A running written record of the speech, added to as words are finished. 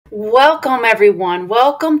Welcome, everyone.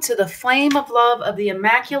 Welcome to the Flame of Love of the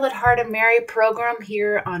Immaculate Heart of Mary program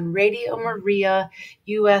here on Radio Maria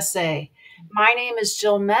USA. My name is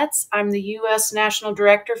Jill Metz. I'm the U.S. National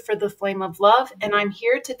Director for the Flame of Love, and I'm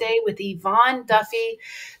here today with Yvonne Duffy,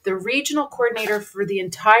 the Regional Coordinator for the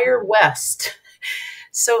entire West.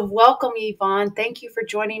 So welcome, Yvonne. Thank you for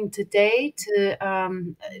joining today to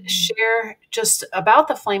share just about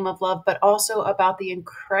the Flame of Love, but also about the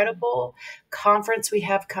incredible conference we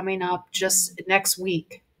have coming up just next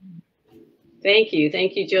week. Thank you.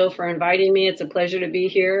 Thank you, Jill, for inviting me. It's a pleasure to be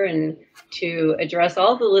here and to address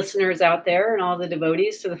all the listeners out there and all the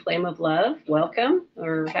devotees to the Flame of Love. Welcome.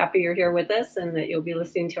 We're happy you're here with us and that you'll be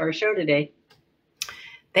listening to our show today.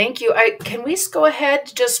 Thank you. Can we go ahead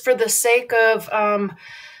just for the sake of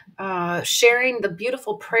sharing the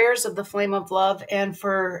beautiful prayers of the Flame of Love and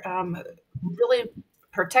for really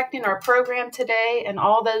protecting our program today and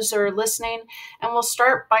all those who are listening. And we'll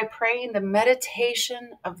start by praying the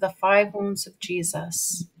meditation of the 5 wounds of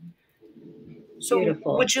Jesus. So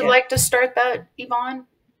Beautiful. Would you like to start that, Yvonne?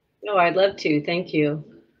 No, I'd love to. Thank you.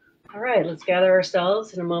 All right, let's gather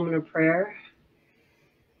ourselves in a moment of prayer.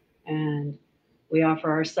 And we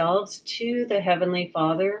offer ourselves to the Heavenly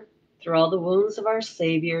Father through all the wounds of our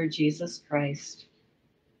Savior, Jesus Christ.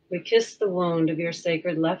 We kiss the wound of your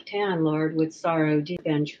sacred left hand, Lord, with sorrow deep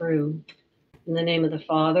and true. In the name of the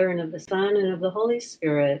Father, and of the Son, and of the Holy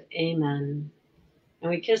Spirit, amen. And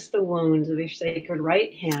we kiss the wounds of your sacred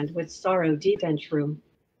right hand with sorrow deep and true.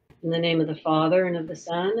 In the name of the Father, and of the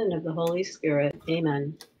Son, and of the Holy Spirit,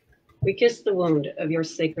 amen. We kiss the wound of your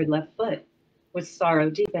sacred left foot with sorrow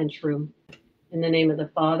deep and true. In the name of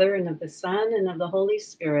the Father, and of the Son, and of the Holy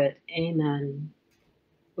Spirit, amen.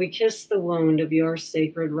 We kiss the wound of your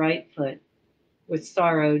sacred right foot with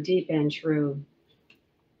sorrow deep and true.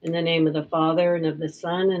 In the name of the Father, and of the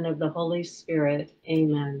Son, and of the Holy Spirit,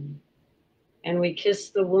 amen. And we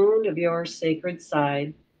kiss the wound of your sacred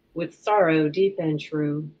side with sorrow deep and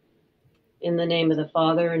true. In the name of the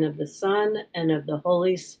Father, and of the Son, and of the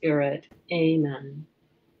Holy Spirit, amen.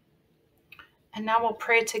 And now we'll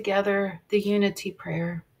pray together the unity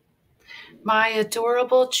prayer. My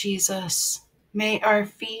adorable Jesus, may our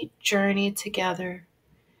feet journey together.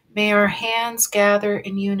 May our hands gather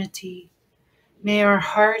in unity. May our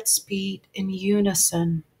hearts beat in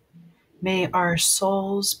unison. May our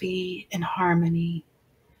souls be in harmony.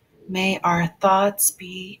 May our thoughts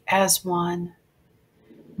be as one.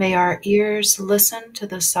 May our ears listen to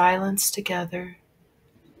the silence together.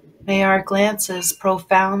 May our glances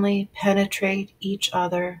profoundly penetrate each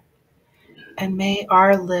other. And may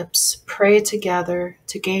our lips pray together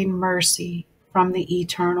to gain mercy from the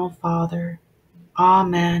Eternal Father.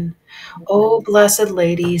 Amen. O Blessed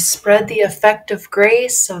Lady, spread the effective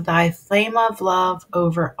grace of thy flame of love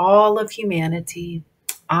over all of humanity.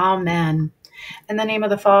 Amen. In the name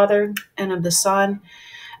of the Father, and of the Son,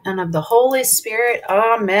 and of the Holy Spirit.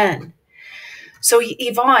 Amen. So,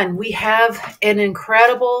 Yvonne, we have an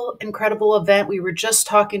incredible event. We were just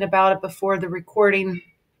talking about it before the recording.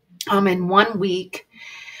 In 1 week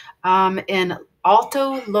in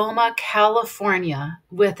Alto Loma, California,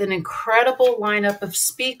 with an incredible lineup of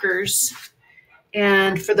speakers.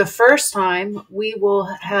 And for the first time, we will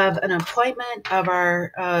have an appointment of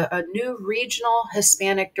our a new regional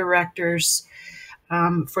Hispanic directors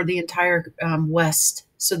for the entire West.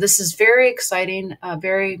 So this is very exciting, a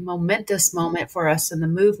very momentous moment for us in the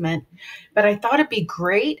movement. But I thought it'd be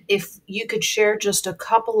great if you could share just a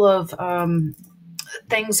couple of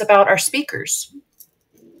things about our speakers.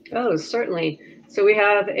 Oh, certainly. So we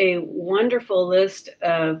have a wonderful list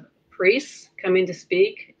of priests coming to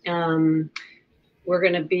speak. We're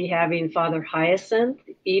going to be having Father Hyacinth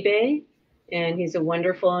Ibe, and he's a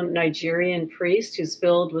wonderful Nigerian priest who's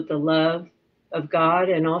filled with the love of God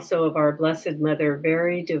and also of our Blessed Mother,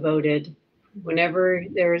 very devoted. Whenever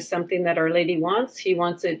there is something that Our Lady wants, he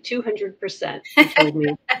wants it 200%, he told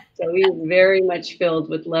me. So he's very much filled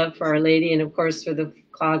with love for Our Lady and, of course, for the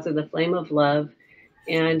cause of the Flame of Love.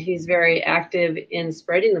 And he's very active in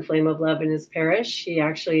spreading the Flame of Love in his parish. He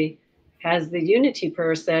actually has the unity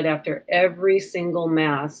prayer said after every single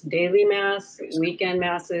Mass, daily Mass, weekend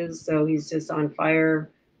Masses. So he's just on fire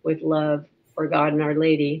with love for God and Our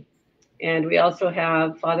Lady. And we also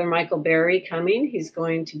have Father Michael Berry coming. He's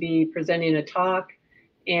going to be presenting a talk,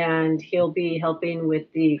 and he'll be helping with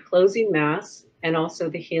the closing Mass and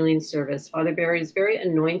also the healing service. Father Berry is very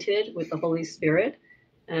anointed with the Holy Spirit,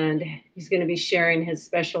 and he's going to be sharing his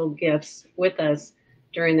special gifts with us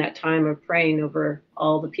during that time of praying over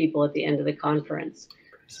all the people at the end of the conference.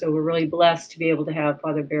 So we're really blessed to be able to have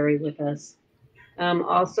Father Berry with us.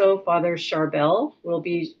 Also, Father Charbel will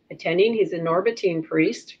be attending. He's a Norbertine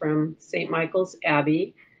priest from St. Michael's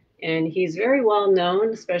Abbey, and he's very well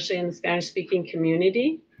known, especially in the Spanish-speaking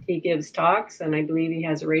community. He gives talks, and I believe he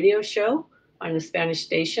has a radio show on a Spanish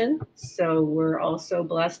station. So we're also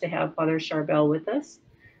blessed to have Father Charbel with us.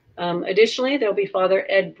 Additionally, there'll be Father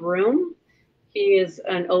Ed Broom. He is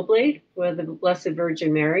an oblate with the Blessed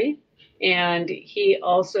Virgin Mary, and he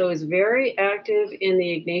also is very active in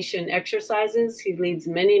the Ignatian exercises. He leads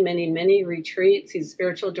many, many, many retreats. He's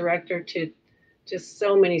spiritual director to just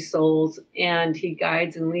so many souls, and he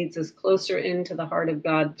guides and leads us closer into the heart of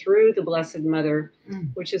God through the Blessed Mother,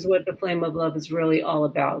 which is what the Flame of Love is really all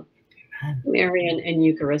about. Marian and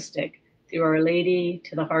Eucharistic, through Our Lady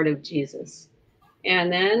to the heart of Jesus.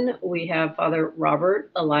 And then we have Father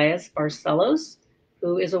Robert Elias Barcelos,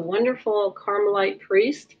 who is a wonderful Carmelite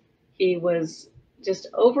priest. He was just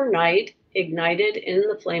overnight ignited in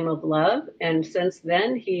the flame of love. And since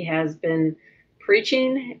then, he has been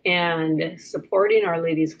preaching and supporting Our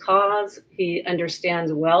Lady's cause. He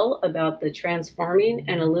understands well about the transforming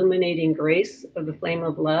and illuminating grace of the flame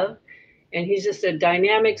of love. And he's just a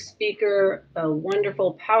dynamic speaker, a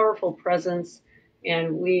wonderful, powerful presence.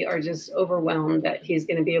 And we are just overwhelmed that he's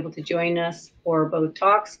going to be able to join us for both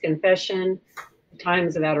talks, confession,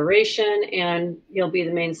 times of adoration, and he'll be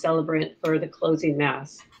the main celebrant for the closing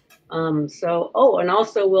Mass. And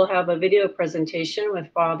also we'll have a video presentation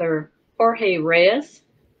with Father Jorge Reyes,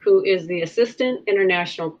 who is the Assistant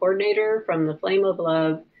International Coordinator from the Flame of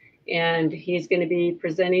Love, and he's going to be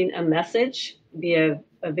presenting a message via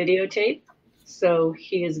a videotape. So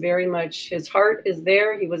he is very much, his heart is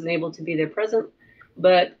there. He wasn't able to be there present,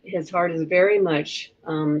 but his heart is very much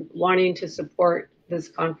wanting to support this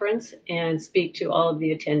conference and speak to all of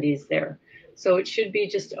the attendees there. So it should be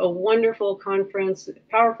just a wonderful conference,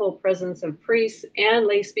 powerful presence of priests and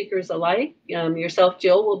lay speakers alike. Yourself,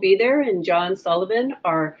 Jill, will be there, and John Sullivan,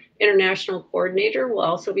 our international coordinator, will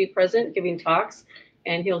also be present giving talks,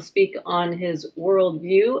 and he'll speak on his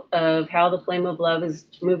worldview of how the flame of love is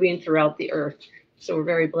moving throughout the earth. So we're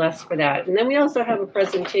very blessed for that. And then we also have a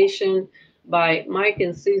presentation by Mike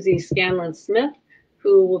and Susie Scanlon-Smith,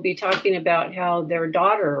 who will be talking about how their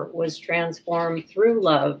daughter was transformed through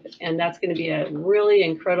love. And that's going to be a really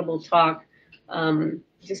incredible talk,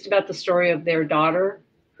 just about the story of their daughter,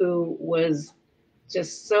 who was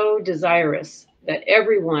just so desirous that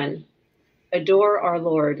everyone adore our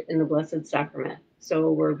Lord in the Blessed Sacrament.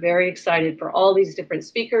 So we're very excited for all these different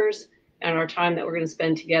speakers and our time that we're going to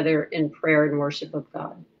spend together in prayer and worship of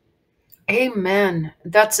God. Amen.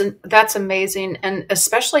 That's amazing. And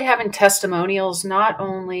especially having testimonials, not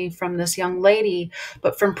only from this young lady,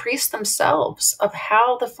 but from priests themselves of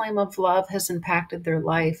how the flame of love has impacted their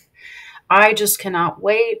life. I just cannot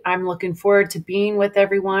wait. I'm looking forward to being with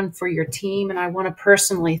everyone, for your team. And I want to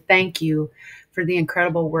personally thank you for the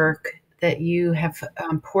incredible work that you have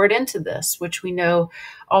poured into this, which we know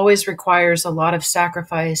always requires a lot of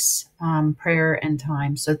sacrifice, prayer, and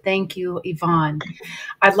time. So thank you, Yvonne.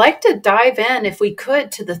 I'd like to dive in, if we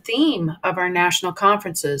could, to the theme of our national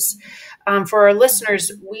conferences. For our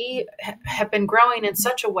listeners, we have been growing in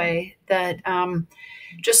such a way that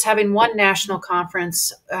just having one national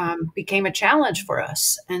conference became a challenge for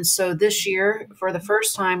us. And so this year, for the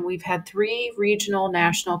first time, we've had 3 regional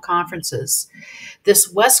national conferences.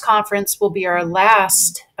 This West Conference will be our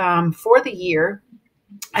last for the year,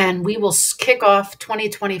 and we will kick off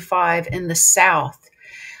 2025 in the South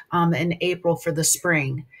in April for the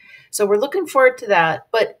spring. So we're looking forward to that.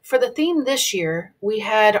 But for the theme this year, we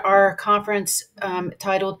had our conference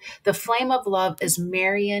titled "The Flame of Love is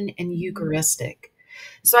Marian and Eucharistic."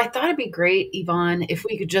 So I thought it'd be great, Yvonne, if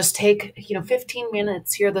we could just take 15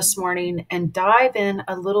 minutes here this morning and dive in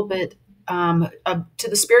a little bit to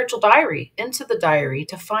the spiritual diary, into the diary,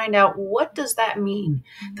 to find out, what does that mean?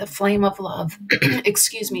 The flame of love,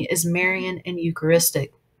 excuse me, is Marian and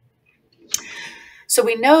Eucharistic. So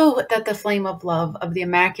we know that the flame of love of the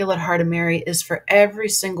Immaculate Heart of Mary is for every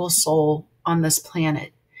single soul on this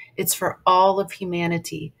planet. It's for all of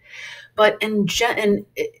humanity. But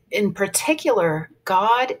in particular,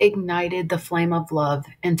 God ignited the flame of love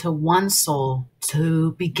into one soul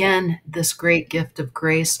to begin this great gift of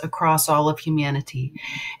grace across all of humanity.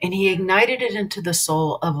 And he ignited it into the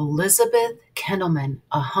soul of Elizabeth Kindelman,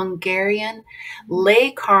 a Hungarian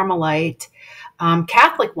lay Carmelite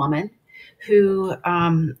Catholic woman who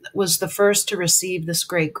was the first to receive this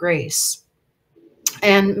great grace.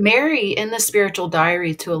 And Mary, in the spiritual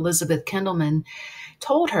diary to Elizabeth Kindelman,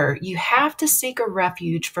 told her, "You have to seek a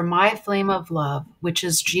refuge for my flame of love, which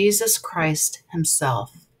is Jesus Christ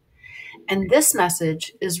himself." And this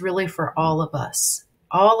message is really for all of us.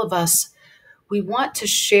 All of us, we want to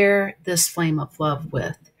share this flame of love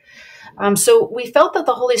with. So we felt that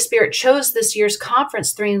the Holy Spirit chose this year's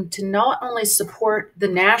conference theme to not only support the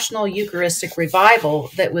National Eucharistic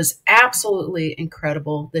Revival that was absolutely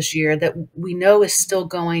incredible this year, that we know is still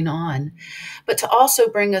going on, but to also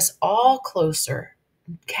bring us all closer,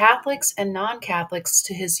 Catholics and non-Catholics,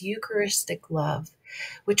 to his Eucharistic love,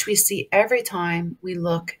 which we see every time we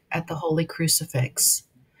look at the Holy Crucifix.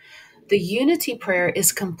 The unity prayer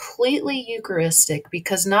is completely Eucharistic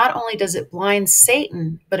because not only does it blind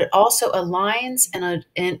Satan, but it also aligns and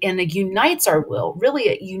it unites our will. Really,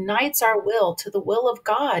 it unites our will to the will of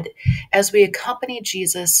God as we accompany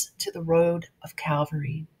Jesus to the road of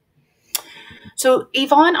Calvary. So,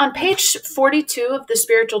 Yvonne, on page 42 of the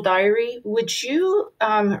Spiritual Diary, would you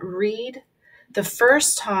read the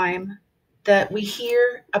first time that we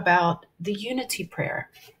hear about the unity prayer?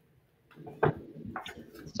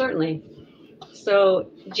 Certainly. So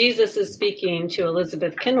Jesus is speaking to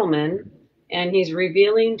Elizabeth Kindelman, and he's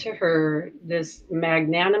revealing to her this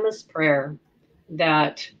magnanimous prayer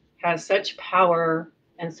that has such power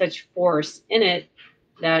and such force in it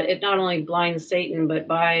that it not only blinds Satan, but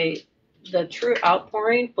by the true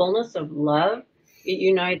outpouring, fullness of love, it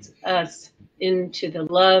unites us into the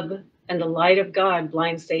love and the light of God,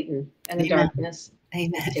 blinds Satan, and the Amen. darkness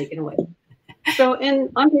Amen. is taken away. So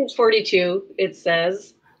on page 42, it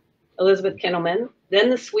says, Elizabeth Kindelman, then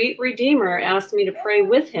the sweet Redeemer asked me to pray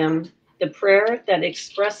with him the prayer that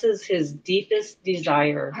expresses his deepest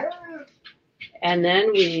desire. And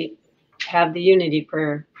then we have the unity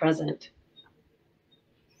prayer present.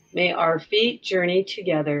 May our feet journey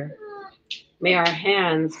together. May our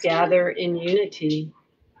hands gather in unity.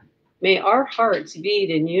 May our hearts beat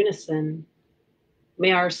in unison.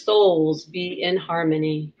 May our souls be in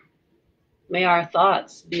harmony. May our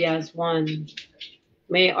thoughts be as one.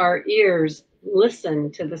 May our ears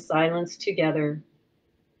listen to the silence together.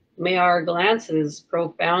 May our glances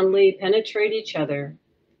profoundly penetrate each other,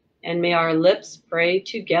 and may our lips pray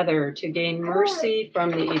together to gain mercy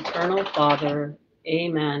from the eternal Father.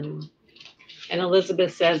 Amen. And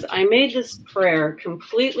Elizabeth says, I made this prayer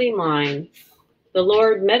completely mine. The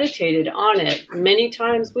Lord meditated on it many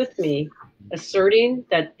times with me, asserting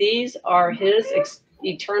that these are his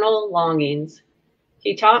eternal longings.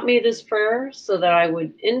 He taught me this prayer so that I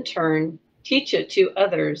would in turn teach it to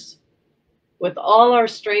others. With all our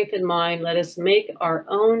strength in mind, let us make our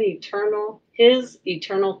own his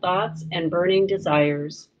eternal thoughts and burning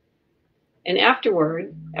desires. And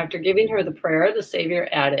afterward, after giving her the prayer, the Savior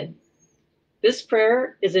added, this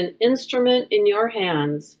prayer is an instrument in your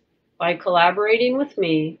hands. By collaborating with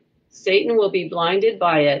me, Satan will be blinded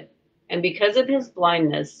by it, and because of his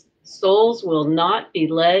blindness, souls will not be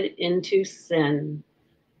led into sin.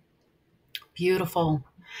 Beautiful.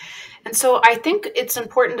 And so I think it's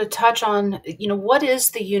important to touch on, what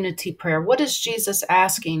is the unity prayer? What is Jesus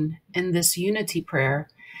asking in this unity prayer?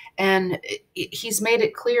 And he's made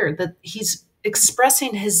it clear that he's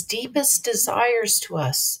expressing his deepest desires to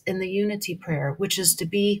us in the unity prayer, which is to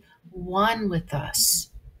be one with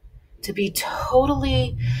us, to be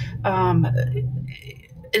totally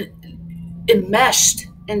enmeshed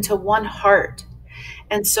into one heart.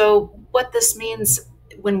 And so what this means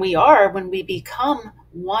when we become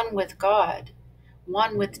one with God,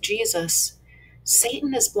 one with Jesus,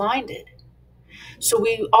 Satan is blinded. So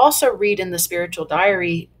we also read in the Spiritual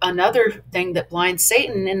Diary another thing that blinds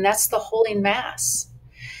Satan, and that's the Holy Mass.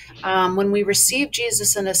 When we receive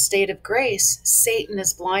Jesus in a state of grace, Satan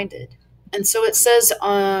is blinded. And so it says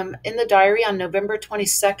in the diary on November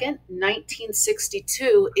 22nd,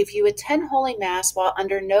 1962, if you attend Holy Mass while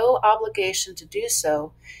under no obligation to do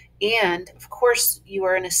so, and of course you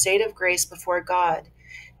are in a state of grace before God,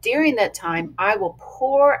 during that time I will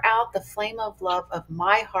pour out the flame of love of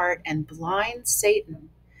my heart and blind Satan.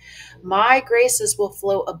 My graces will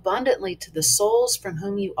flow abundantly to the souls from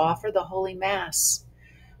whom you offer the Holy Mass.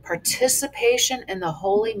 Participation in the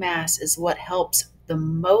Holy Mass is what helps the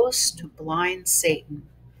most to blind Satan.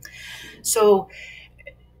 So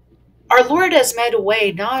our Lord has made a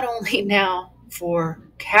way not only now for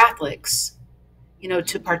Catholics,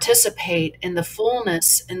 to participate in the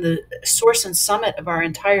fullness and the source and summit of our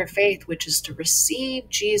entire faith, which is to receive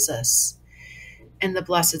Jesus in the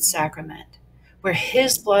Blessed Sacrament, where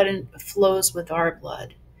his blood flows with our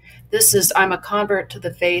blood. I'm a convert to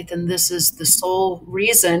the faith, and this is the sole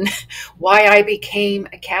reason why I became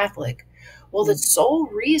a Catholic. Well, the sole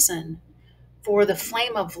reason for the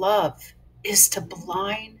flame of love is to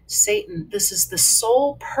blind Satan. This is the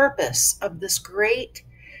sole purpose of this great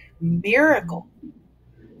miracle,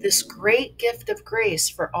 this great gift of grace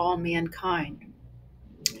for all mankind.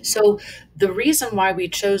 So, the reason why we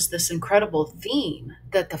chose this incredible theme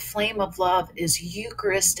that the flame of love is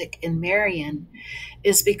Eucharistic in Marian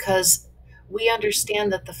is because we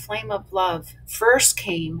understand that the flame of love first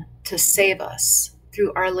came to save us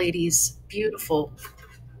through Our Lady's beautiful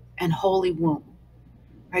and holy womb,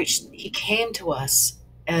 right? He came to us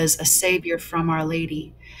as a savior from Our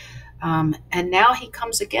Lady. And now he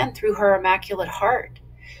comes again through her Immaculate Heart.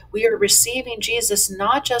 We are receiving Jesus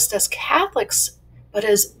not just as Catholics, but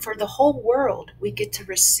as for the whole world. We get to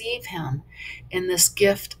receive him in this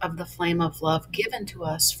gift of the flame of love given to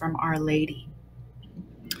us from Our Lady.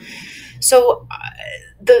 So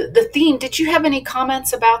the theme, did you have any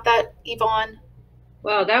comments about that, Yvonne?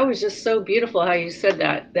 Wow, that was just so beautiful how you said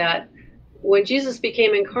that when Jesus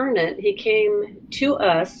became incarnate, he came to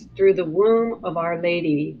us through the womb of Our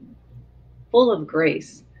Lady, full of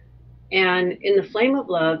grace. And in the flame of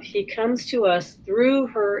love, he comes to us through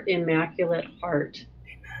her Immaculate Heart,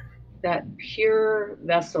 that pure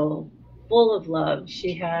vessel full of love.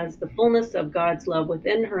 She has the fullness of God's love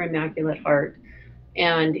within her Immaculate Heart.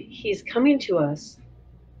 And he's coming to us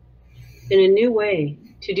in a new way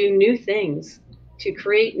to do new things, to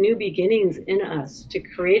create new beginnings in us, to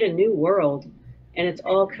create a new world. And it's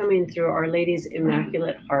all coming through Our Lady's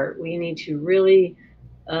Immaculate Heart. We need to really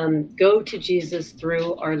go to Jesus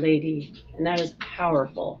through Our Lady, and that is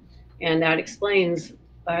powerful. And that explains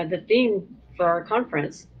the theme for our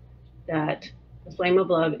conference, that the flame of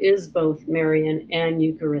love is both Marian and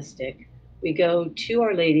Eucharistic. We go to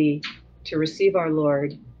Our Lady to receive our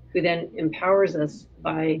Lord, who then empowers us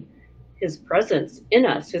by his presence in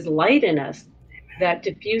us, his light in us, that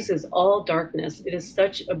diffuses all darkness. It is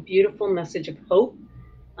such a beautiful message of hope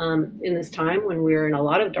in this time when we're in a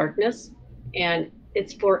lot of darkness. And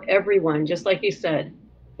it's for everyone, just like you said,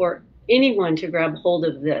 for anyone to grab hold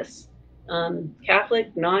of this.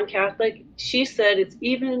 Catholic, non-Catholic, she said it's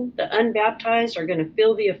even the unbaptized are going to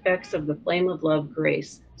feel the effects of the flame of love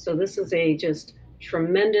grace. So this is a just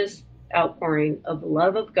tremendous outpouring of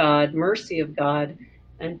love of God, mercy of God,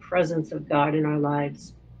 and presence of God in our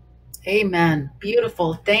lives. Amen.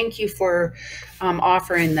 Beautiful. Thank you for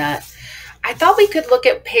offering that. I thought we could look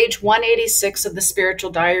at page 186 of the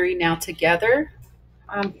Spiritual Diary now together.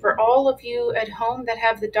 For all of you at home that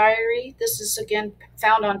have the diary, this is again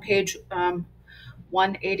found on page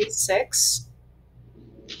 186.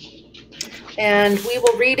 And we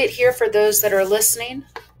will read it here for those that are listening.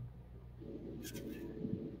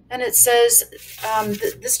 And it says,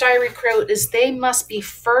 this diary quote is, "They must be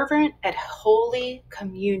fervent at Holy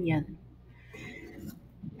Communion."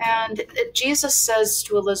 And Jesus says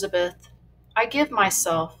to Elizabeth, "I give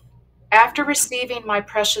myself. After receiving my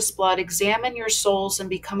precious blood, examine your souls and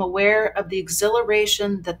become aware of the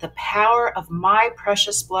exhilaration that the power of my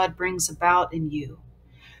precious blood brings about in you.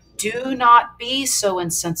 Do not be so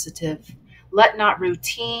insensitive. Let not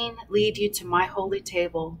routine lead you to my holy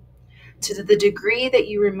table. To the degree that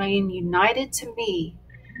you remain united to me,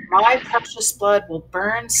 my precious blood will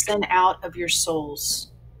burn sin out of your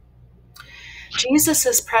souls."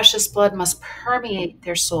 Jesus' precious blood must permeate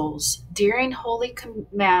their souls. During Holy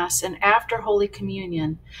Mass and after Holy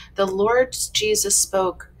Communion, the Lord Jesus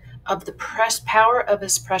spoke of the power of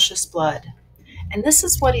his precious blood. And this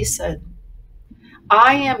is what he said: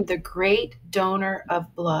 "I am the great donor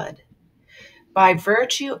of blood. By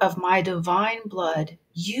virtue of my divine blood,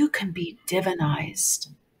 you can be divinized."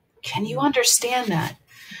 Can you understand that?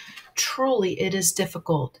 Truly, it is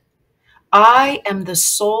difficult. I am the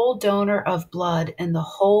sole donor of blood in the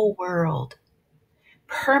whole world.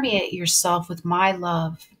 Permeate yourself with my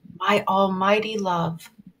love, my almighty love.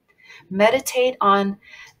 Meditate on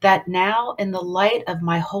that now in the light of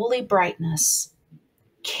my holy brightness.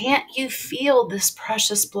 Can't you feel this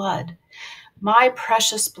precious blood? My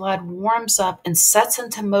precious blood warms up and sets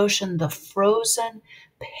into motion the frozen,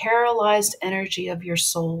 paralyzed energy of your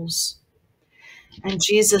souls. And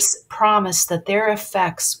Jesus promised that their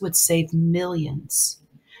effects would save millions.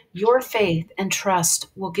 Your faith and trust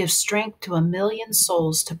will give strength to 1,000,000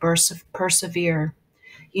 souls to persevere.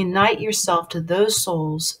 Unite yourself to those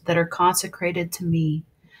souls that are consecrated to me.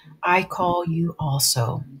 I call you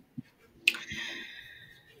also.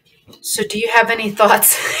 So do you have any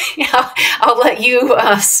thoughts? I'll let you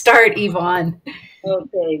start, Yvonne.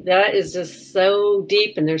 Okay, that is just so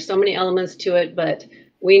deep, and there's so many elements to it, but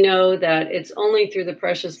we know that it's only through the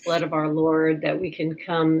precious blood of our Lord that we can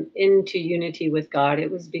come into unity with God.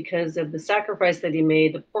 It was because of the sacrifice that he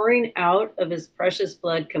made, the pouring out of his precious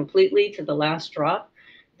blood completely to the last drop,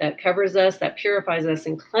 that covers us, that purifies us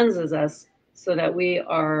and cleanses us, so that we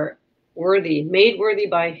are worthy, made worthy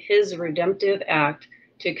by his redemptive act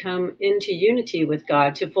to come into unity with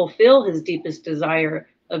God, to fulfill his deepest desire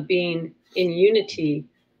of being in unity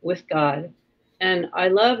with God. And I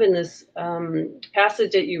love in this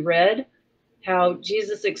passage that you read how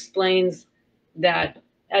Jesus explains that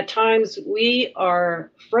at times we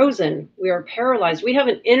are frozen, we are paralyzed, we have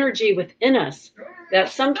an energy within us that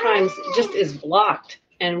sometimes just is blocked,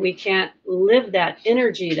 and we can't live that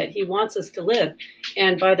energy that he wants us to live.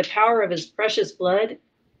 And by the power of his precious blood,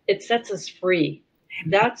 it sets us free.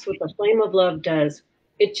 That's what the flame of love does.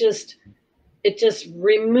 It just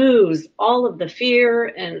removes all of the fear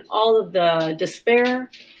and all of the despair,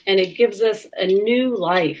 and it gives us a new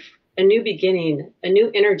life, a new beginning, a new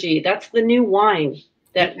energy. That's the new wine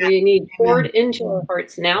that we need poured into our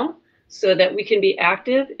hearts now, so that we can be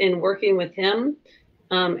active in working with him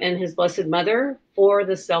and his Blessed Mother for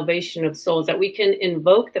the salvation of souls, that we can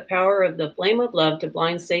invoke the power of the flame of love to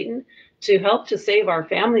blind Satan, to help to save our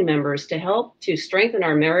family members, to help to strengthen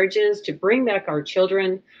our marriages, to bring back our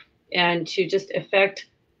children, and to just affect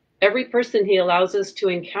every person he allows us to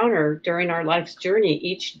encounter during our life's journey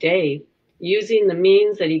each day, using the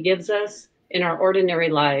means that he gives us in our ordinary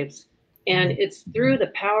lives. And it's through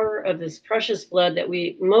the power of this precious blood that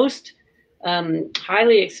we most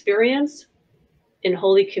highly experience in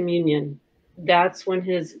Holy Communion. That's when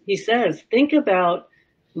he says, think about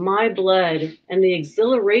my blood and the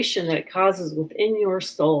exhilaration that it causes within your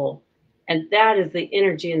soul. And that is the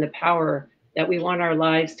energy and the power that we want our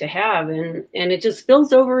lives to have. And it just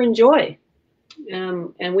spills over in joy.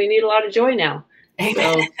 And we need a lot of joy now.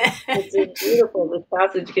 Amen. So it's beautiful. This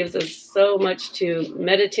passage gives us so much to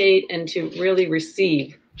meditate and to really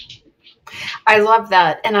receive. I love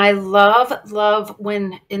that. And I love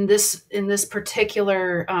when in this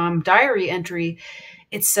particular diary entry,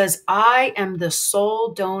 it says, I am the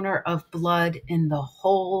sole donor of blood in the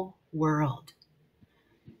whole world.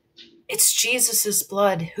 It's Jesus's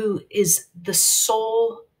blood who is the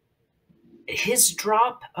sole, his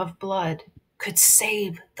drop of blood could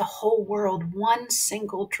save the whole world, one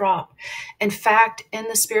single drop. In fact, in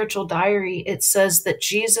the spiritual diary, it says that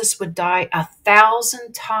Jesus would die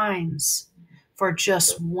 1,000 times for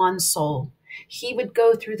just one soul. He would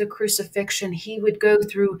go through the crucifixion. He would go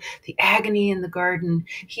through the agony in the garden.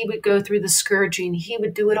 He would go through the scourging. He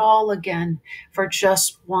would do it all again for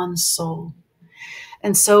just one soul.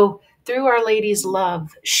 And so through Our Lady's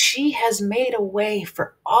love, she has made a way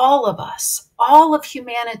for all of us, all of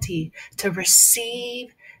humanity, to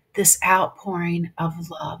receive this outpouring of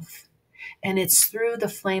love. And it's through the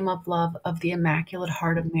flame of love of the Immaculate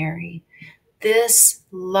Heart of Mary. This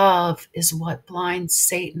love is what blinds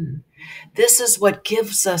Satan. This is what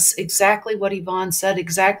gives us exactly what Yvonne said,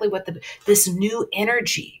 exactly what this new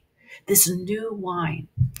energy, this new wine.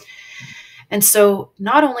 And so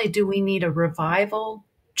not only do we need a revival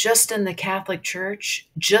just in the Catholic Church,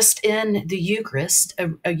 just in the Eucharist,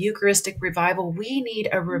 a Eucharistic revival, we need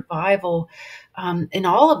a revival in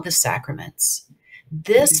all of the sacraments.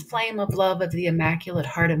 This flame of love of the Immaculate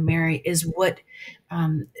Heart of Mary is what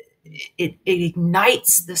it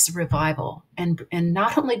ignites this revival. And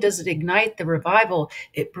not only does it ignite the revival,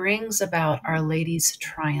 it brings about Our Lady's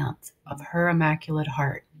triumph of her Immaculate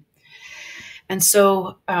Heart. And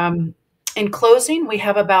so in closing, we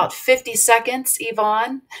have about 50 seconds,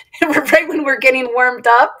 Yvonne, right when we're getting warmed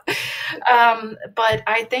up. But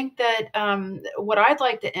I think that what I'd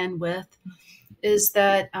like to end with is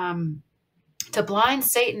that to blind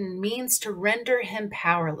Satan means to render him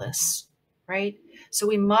powerless, right? So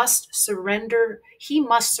we must surrender. He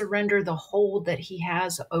must surrender the hold that he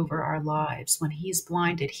has over our lives when he's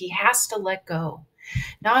blinded. He has to let go.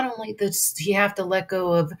 Not only does he have to let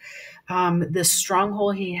go of the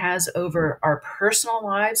stronghold he has over our personal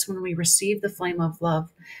lives when we receive the flame of love,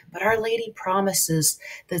 but Our Lady promises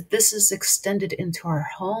that this is extended into our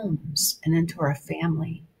homes and into our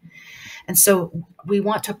family. And so we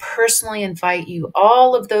want to personally invite you,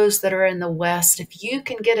 all of those that are in the West, if you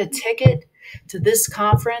can get a ticket to this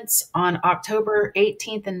conference on October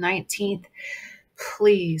 18th and 19th,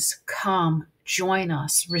 please come. Join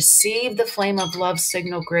us. Receive the flame of love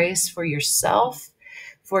signal grace for yourself,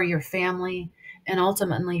 for your family, and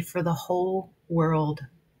ultimately for the whole world.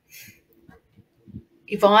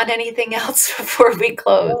 Yvonne, anything else before we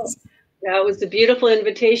close? That was a beautiful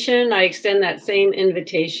invitation. I extend that same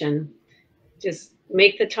invitation. Just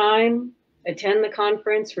make the time, attend the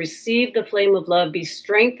conference, receive the flame of love, be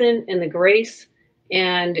strengthened in the grace,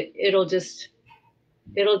 and it'll just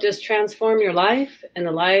transform your life and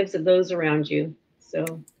the lives of those around you.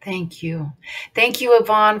 So thank you. Thank you,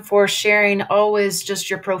 Yvonne, for sharing always just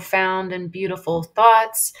your profound and beautiful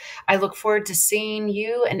thoughts. I look forward to seeing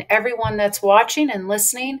you and everyone that's watching and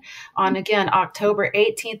listening on, again, October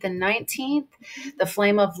 18th and 19th, the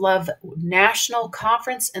Flame of Love National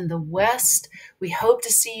Conference in the West. We hope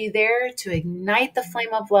to see you there to ignite the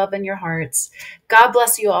flame of love in your hearts. God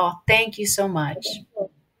bless you all. Thank you so much.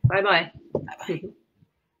 bye-bye. Bye-bye.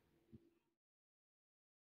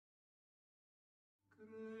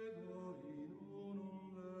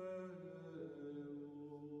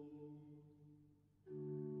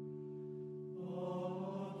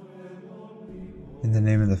 In the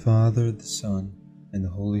name of the Father, the Son, and the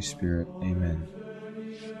Holy Spirit. Amen.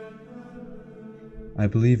 I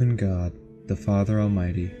believe in God, the Father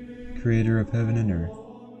Almighty, creator of heaven and earth,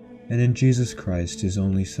 and in Jesus Christ, his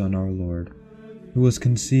only Son, our Lord, who was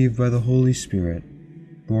conceived by the Holy Spirit,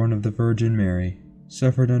 born of the Virgin Mary,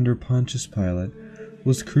 suffered under Pontius Pilate,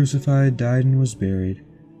 was crucified, died, and was buried.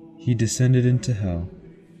 He descended into hell.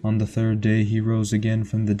 On the third day he rose again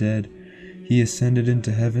from the dead. He ascended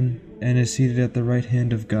into heaven, and is seated at the right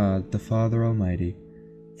hand of God, the Father Almighty.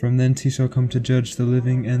 From thence he shall come to judge the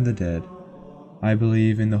living and the dead. I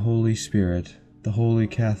believe in the Holy Spirit, the Holy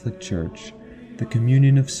Catholic Church, the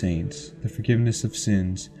communion of saints, the forgiveness of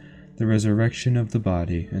sins, the resurrection of the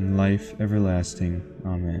body, and life everlasting.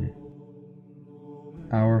 Amen.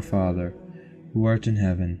 Our Father, who art in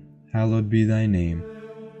heaven, hallowed be thy name.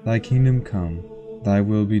 Thy kingdom come, thy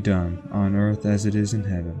will be done, on earth as it is in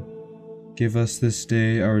heaven. Give us this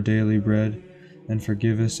day our daily bread, and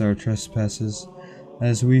forgive us our trespasses,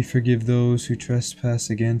 as we forgive those who trespass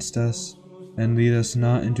against us. And lead us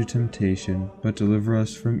not into temptation, but deliver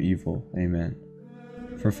us from evil. Amen.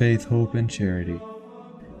 For faith, hope, and charity.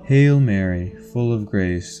 Hail Mary, full of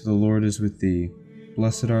grace, the Lord is with thee.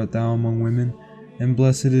 Blessed art thou among women, and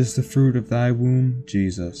blessed is the fruit of thy womb,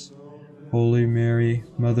 Jesus. Holy Mary,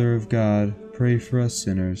 Mother of God, pray for us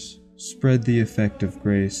sinners. Spread the effect of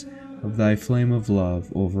grace of thy flame of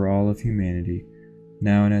love over all of humanity,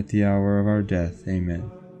 now and at the hour of our death. Amen.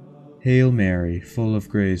 Hail Mary, full of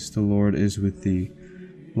grace, the Lord is with thee.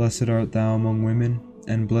 Blessed art thou among women,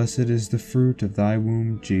 and blessed is the fruit of thy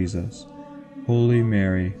womb, Jesus. Holy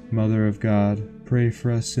Mary, Mother of God, pray for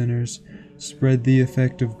us sinners. Spread the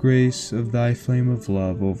effect of grace of thy flame of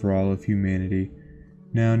love over all of humanity,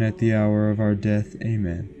 now and at the hour of our death.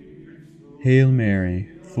 Amen. Hail Mary,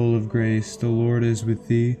 full of grace, the Lord is with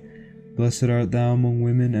thee. Blessed art thou among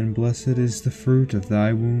women, and blessed is the fruit of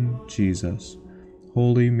thy womb, Jesus.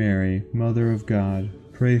 Holy Mary, Mother of God,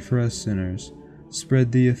 pray for us sinners.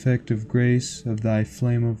 Spread the effect of grace of thy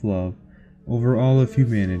flame of love over all of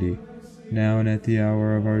humanity, now and at the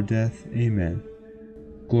hour of our death. Amen.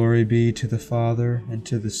 Glory be to the Father, and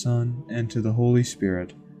to the Son, and to the Holy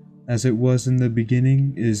Spirit, as it was in the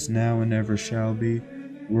beginning, is now, and ever shall be,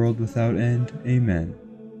 world without end. Amen.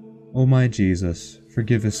 O my Jesus,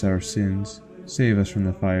 forgive us our sins, save us from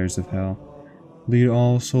the fires of hell, lead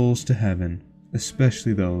all souls to heaven,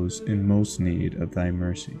 especially those in most need of thy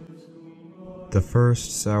mercy. The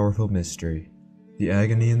first sorrowful mystery, the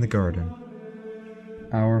agony in the garden.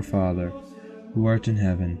 Our Father, who art in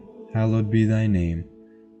heaven, hallowed be thy name.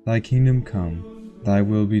 Thy kingdom come, thy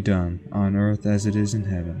will be done, on earth as it is in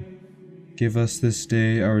heaven. Give us this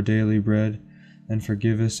day our daily bread, and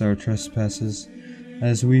forgive us our trespasses,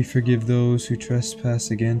 as we forgive those who trespass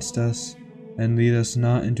against us. And lead us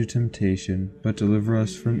not into temptation, but deliver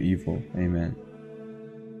us from evil. Amen.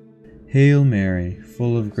 Hail Mary,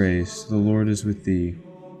 full of grace, the Lord is with thee.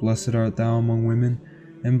 Blessed art thou among women,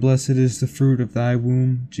 and blessed is the fruit of thy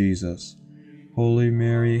womb, Jesus. Holy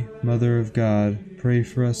Mary, Mother of God, pray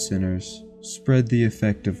for us sinners. Spread the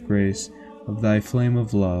effect of grace of thy flame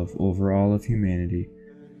of love over all of humanity,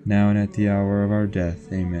 now and at the hour of our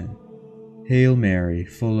death. Amen. Hail Mary,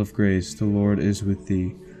 full of grace, the Lord is with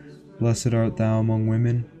thee. Blessed art thou among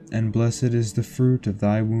women, and blessed is the fruit of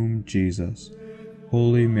thy womb, Jesus.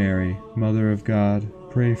 Holy Mary, Mother of God,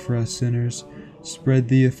 pray for us sinners. Spread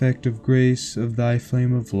the effect of grace of thy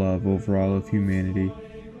flame of love over all of humanity,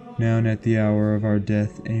 now and at the hour of our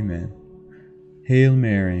death. Amen. Hail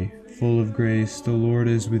Mary, full of grace, the Lord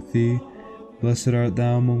is with thee. Blessed art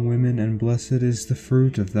thou among women, and blessed is the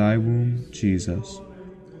fruit of thy womb, Jesus.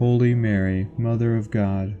 Holy Mary, Mother of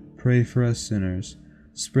God, pray for us sinners.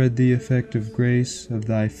 Spread the effect of grace of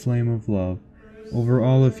thy flame of love over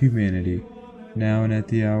all of humanity, now and at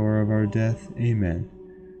the hour of our death. Amen.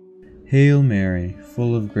 Hail Mary,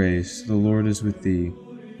 full of grace, the Lord is with thee.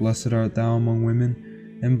 Blessed art thou among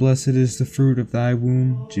women, and blessed is the fruit of thy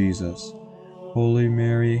womb, Jesus. Holy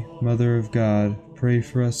Mary, Mother of God, pray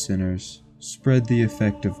for us sinners. Spread the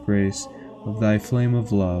effect of grace of thy flame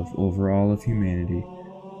of love over all of humanity,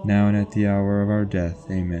 now and at the hour of our death.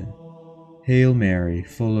 Amen. Hail Mary,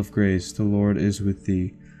 full of grace, the Lord is with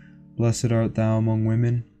thee. Blessed art thou among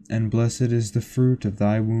women, and blessed is the fruit of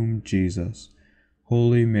thy womb, Jesus.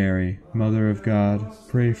 Holy Mary, Mother of God,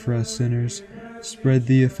 pray for us sinners. Spread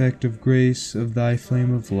the effective grace of thy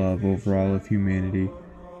flame of love over all of humanity,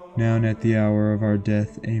 now and at the hour of our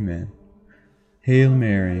death. Amen. Hail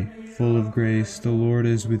Mary, full of grace, the Lord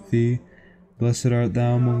is with thee. Blessed art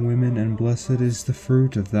thou among women, and blessed is the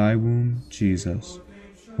fruit of thy womb, Jesus.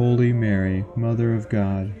 Holy Mary, Mother of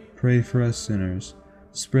God, pray for us sinners.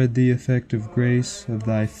 Spread the effective grace of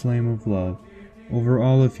thy flame of love over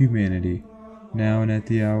all of humanity, now and at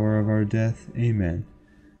the hour of our death. Amen.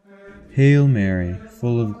 Hail Mary,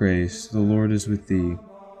 full of grace, the Lord is with thee.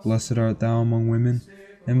 Blessed art thou among women,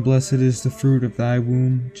 and blessed is the fruit of thy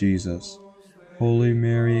womb, Jesus. Holy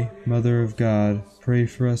Mary, Mother of God, pray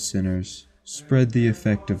for us sinners. Spread the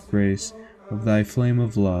effective grace of thy flame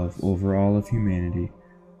of love over all of humanity,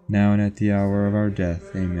 now and at the hour of our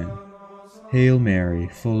death. Amen. Hail Mary,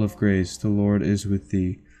 full of grace, the Lord is with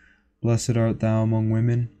thee. Blessed art thou among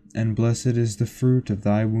women, and blessed is the fruit of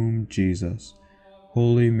thy womb, Jesus.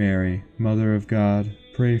 Holy Mary, Mother of God,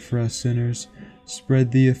 pray for us sinners.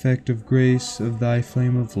 Spread the effective grace of thy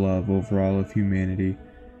flame of love over all of humanity,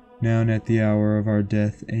 now and at the hour of our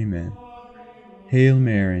death. Amen. Hail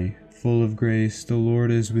Mary, full of grace, the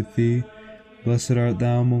Lord is with thee. Blessed art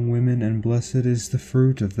thou among women, and blessed is the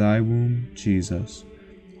fruit of thy womb, Jesus.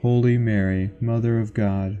 Holy Mary, Mother of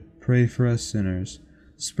God, pray for us sinners.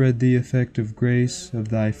 Spread the effective grace of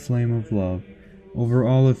thy flame of love over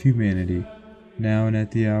all of humanity, now and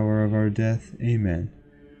at the hour of our death. Amen.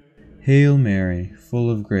 Hail Mary, full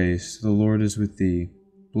of grace, the Lord is with thee.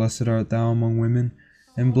 Blessed art thou among women,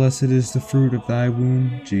 and blessed is the fruit of thy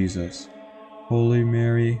womb, Jesus. Holy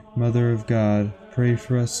Mary, Mother of God, pray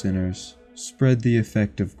for us sinners. Spread the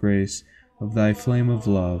effective grace of thy flame of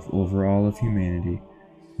love over all of humanity,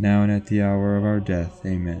 now and at the hour of our death.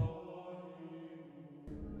 Amen.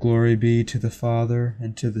 Glory be to the Father,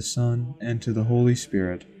 and to the Son, and to the Holy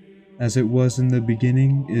Spirit, as it was in the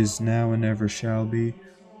beginning, is now, and ever shall be,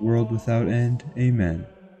 world without end. Amen.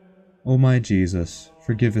 O my Jesus,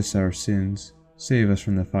 forgive us our sins, save us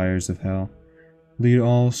from the fires of hell. Lead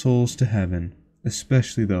all souls to heaven,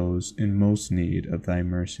 especially those in most need of thy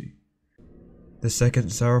mercy. The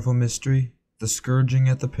second sorrowful mystery, the scourging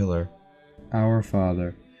at the pillar. Our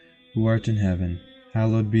Father, who art in heaven,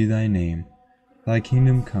 hallowed be thy name. Thy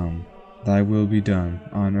kingdom come, thy will be done,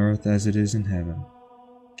 on earth as it is in heaven.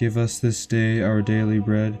 Give us this day our daily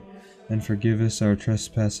bread, and forgive us our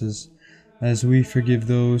trespasses, as we forgive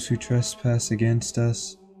those who trespass against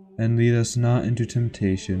us. And lead us not into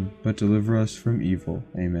temptation, but deliver us from evil.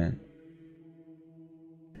 Amen.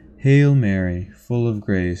 Hail Mary, full of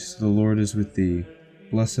grace, the Lord is with thee.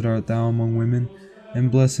 Blessed art thou among women,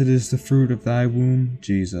 and blessed is the fruit of thy womb,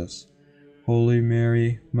 Jesus. Holy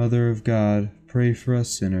Mary, Mother of God, pray for us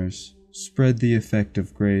sinners. Spread the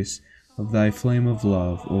effective grace of thy flame of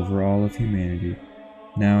love over all of humanity,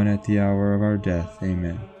 now and at the hour of our death.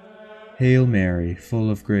 Amen. Hail Mary,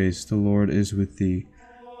 full of grace, the Lord is with thee.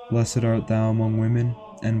 Blessed art thou among women,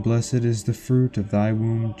 and blessed is the fruit of thy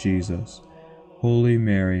womb, Jesus. Holy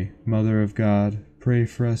Mary, Mother of God, pray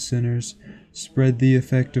for us sinners. Spread the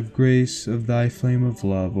effective grace of thy flame of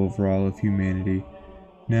love over all of humanity,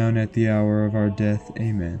 now and at the hour of our death.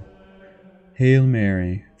 Amen. Hail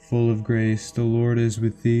Mary, full of grace, the Lord is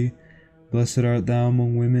with thee. Blessed art thou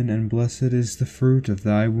among women, and blessed is the fruit of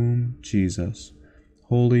thy womb, Jesus.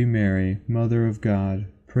 Holy Mary, Mother of God,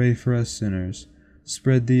 pray for us sinners.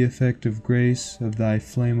 Spread the effective grace of thy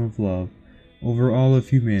flame of love over all of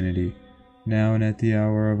humanity, now and at the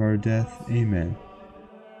hour of our death. Amen.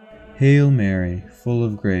 Hail Mary, full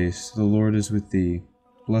of grace, the Lord is with thee.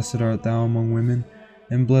 Blessed art thou among women,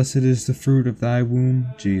 and blessed is the fruit of thy womb,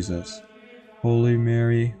 Jesus. Holy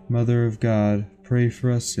Mary, Mother of God, pray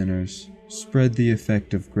for us sinners. Spread the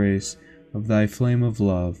effective grace of thy flame of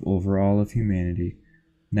love over all of humanity,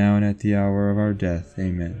 now and at the hour of our death.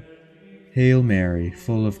 Amen. Hail Mary,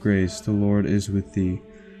 full of grace, the Lord is with thee.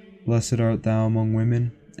 Blessed art thou among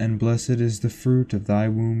women, and blessed is the fruit of thy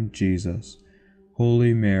womb, Jesus.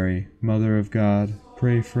 Holy Mary, Mother of God,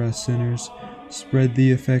 pray for us sinners. Spread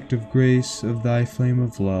the effective grace of thy flame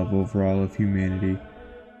of love over all of humanity,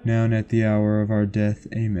 now and at the hour of our death.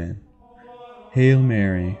 Amen. Hail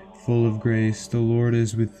Mary, full of grace, the Lord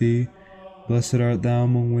is with thee. Blessed art thou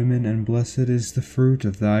among women, and blessed is the fruit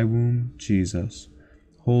of thy womb, Jesus.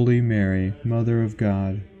 Holy Mary, Mother of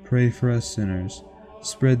God, pray for us sinners.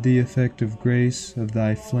 Spread the effective grace of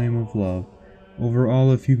thy flame of love over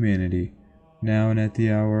all of humanity, now and at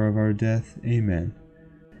the hour of our death. Amen.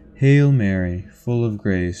 Hail Mary, full of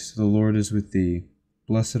grace, the Lord is with thee.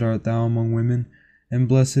 Blessed art thou among women, and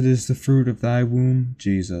blessed is the fruit of thy womb,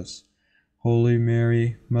 Jesus. Holy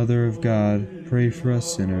Mary, Mother of God, pray for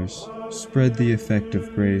us sinners. Spread the effect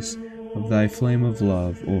of grace of thy flame of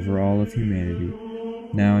love over all of humanity,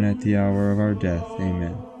 now and at the hour of our death.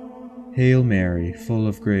 Amen. Hail Mary, full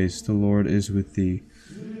of grace, the Lord is with thee.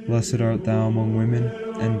 Blessed art thou among women,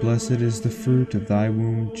 and blessed is the fruit of thy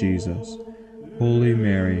womb, Jesus. Holy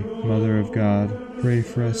Mary, Mother of God, pray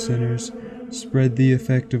for us sinners. Spread the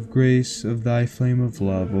effect of grace of thy flame of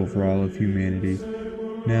love over all of humanity,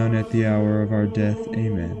 now and at the hour of our death.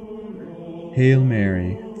 Amen. Hail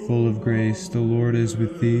Mary, full of grace, the Lord is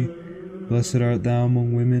with thee. Blessed art thou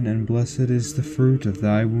among women, and blessed is the fruit of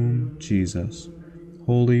thy womb, Jesus.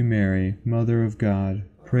 Holy Mary, Mother of God,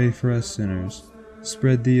 pray for us sinners.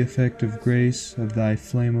 Spread the effect of grace of thy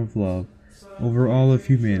flame of love over all of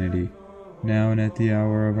humanity, now and at the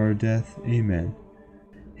hour of our death. Amen.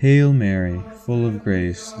 Hail Mary, full of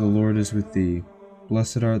grace, the Lord is with thee.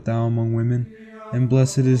 Blessed art thou among women, and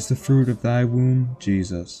blessed is the fruit of thy womb,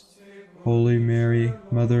 Jesus. Holy Mary,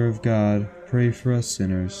 Mother of God, pray for us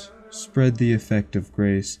sinners. Spread the effect of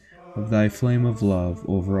grace of thy flame of love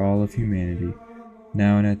over all of humanity,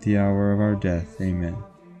 now and at the hour of our death. Amen.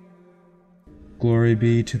 Glory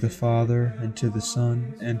be to the Father, and to the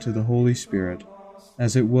Son, and to the Holy Spirit,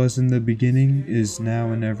 as it was in the beginning, is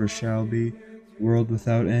now, and ever shall be, world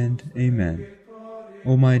without end. Amen.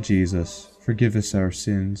 O my Jesus, forgive us our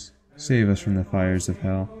sins, save us from the fires of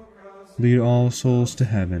hell, lead all souls to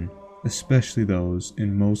heaven, especially those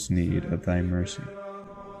in most need of thy mercy.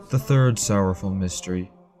 The third sorrowful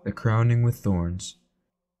mystery, the crowning with thorns.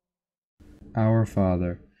 Our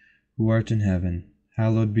Father, who art in heaven,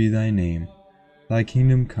 hallowed be thy name. Thy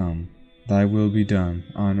kingdom come, thy will be done,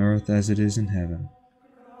 on earth as it is in heaven.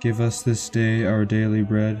 Give us this day our daily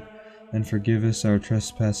bread, and forgive us our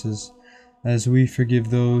trespasses, as we forgive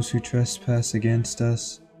those who trespass against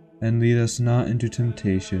us. And lead us not into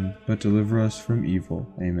temptation, but deliver us from evil.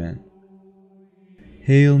 Amen.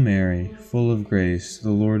 Hail Mary, full of grace,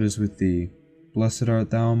 the Lord is with thee. Blessed art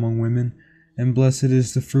thou among women, and blessed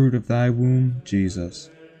is the fruit of thy womb, Jesus.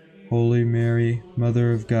 Holy Mary,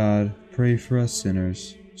 Mother of God, pray for us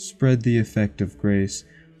sinners. Spread the effect of grace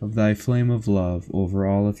of thy flame of love over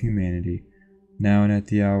all of humanity, now and at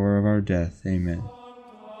the hour of our death. Amen.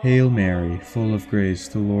 Hail Mary, full of grace,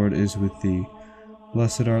 the Lord is with thee.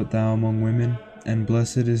 Blessed art thou among women, and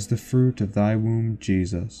blessed is the fruit of thy womb,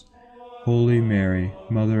 Jesus. Holy Mary,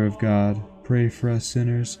 Mother of God, pray for us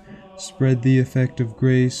sinners. Spread the effect of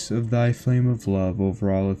grace of thy flame of love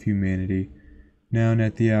over all of humanity, now and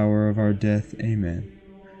at the hour of our death. Amen.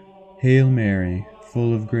 Hail Mary,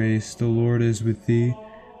 full of grace, the Lord is with thee.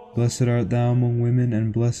 Blessed art thou among women,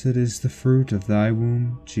 and blessed is the fruit of thy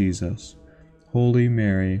womb, Jesus. Holy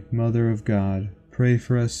Mary, Mother of God, pray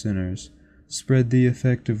for us sinners. Spread the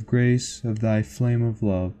effect of grace of thy flame of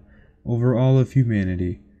love over all of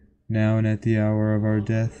humanity, now and at the hour of our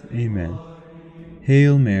death. Amen.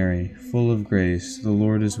 Hail Mary, full of grace, the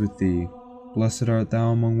Lord is with thee. Blessed art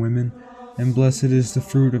thou among women, and blessed is the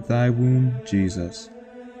fruit of thy womb, Jesus.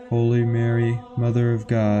 Holy Mary, Mother of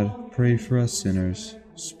God, pray for us sinners.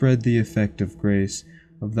 Spread the effect of grace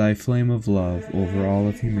of thy flame of love over all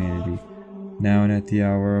of humanity, now and at the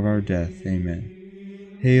hour of our death.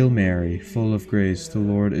 Amen. Hail Mary, full of grace, the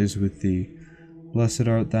Lord is with thee. Blessed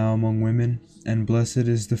art thou among women, and blessed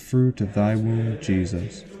is the fruit of thy womb,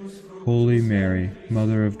 Jesus. Holy Mary,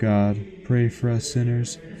 Mother of God, pray for us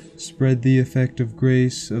sinners. Spread the effect of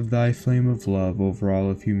grace of thy flame of love over all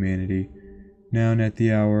of humanity, now and at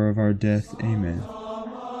the hour of our death. Amen.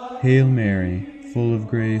 Hail Mary, full of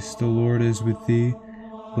grace, the Lord is with thee.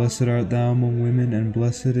 Blessed art thou among women, and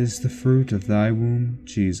blessed is the fruit of thy womb,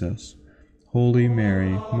 Jesus. Holy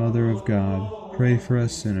Mary, Mother of God, pray for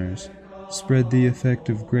us sinners. Spread the effect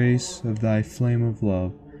of grace of thy flame of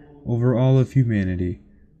love over all of humanity,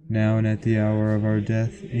 now and at the hour of our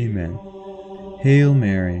death. Amen. Hail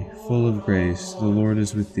Mary, full of grace, the Lord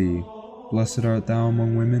is with thee. Blessed art thou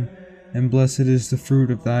among women, and blessed is the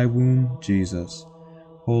fruit of thy womb, Jesus.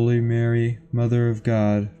 Holy Mary, Mother of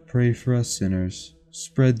God, pray for us sinners.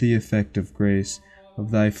 Spread the effect of grace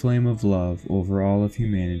of thy flame of love over all of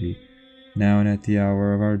humanity, now and at the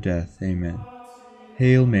hour of our death. Amen.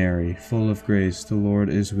 Hail Mary, full of grace, the Lord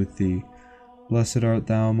is with thee. Blessed art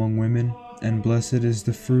thou among women, and blessed is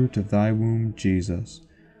the fruit of thy womb, Jesus.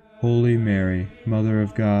 Holy Mary, Mother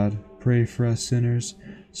of God, pray for us sinners.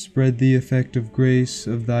 Spread the effect of grace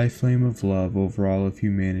of thy flame of love over all of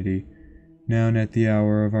humanity, now and at the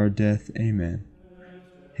hour of our death. Amen.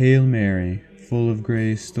 Hail Mary, full of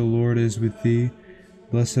grace, the Lord is with thee.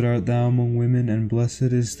 Blessed art thou among women, and blessed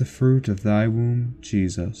is the fruit of thy womb,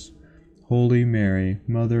 Jesus. Holy Mary,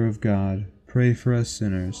 Mother of God, pray for us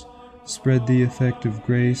sinners. Spread the effective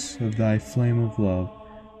grace of thy flame of love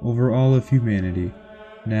over all of humanity,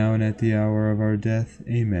 now and at the hour of our death.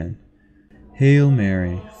 Amen. Hail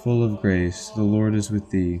Mary, full of grace, the Lord is with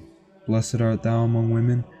thee. Blessed art thou among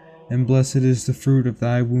women, and blessed is the fruit of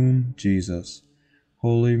thy womb, Jesus.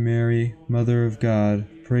 Holy Mary, Mother of God,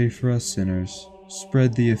 pray for us sinners.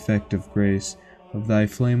 Spread the effective grace of thy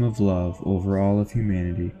flame of love over all of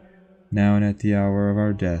humanity, now and at the hour of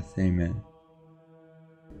our death. Amen.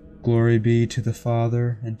 Glory be to the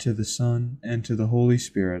Father, and to the Son, and to the Holy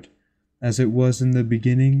Spirit, as it was in the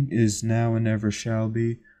beginning, is now, and ever shall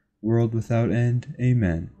be, world without end.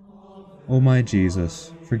 Amen. O my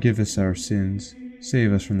Jesus, forgive us our sins,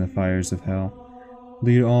 save us from the fires of hell,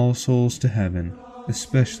 lead all souls to heaven,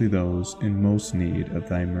 especially those in most need of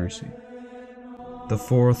thy mercy. The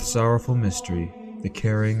fourth sorrowful mystery, the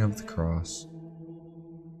carrying of the cross.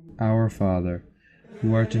 Our Father,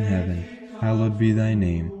 who art in heaven, hallowed be thy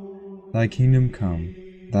name. Thy kingdom come,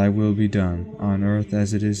 thy will be done, on earth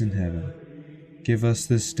as it is in heaven. Give us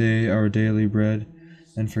this day our daily bread,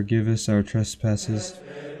 and forgive us our trespasses,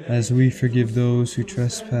 as we forgive those who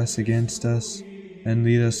trespass against us. And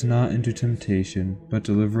lead us not into temptation, but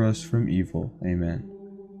deliver us from evil. Amen.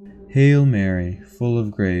 Hail Mary, full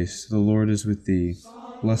of grace, the Lord is with thee.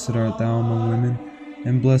 Blessed art thou among women,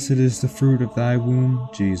 and blessed is the fruit of thy womb,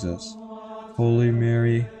 Jesus. Holy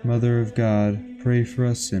Mary, Mother of God, pray for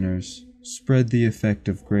us sinners. Spread the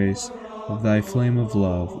effective grace of thy flame of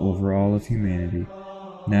love over all of humanity,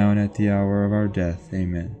 now and at the hour of our death.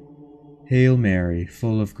 Amen. Hail Mary,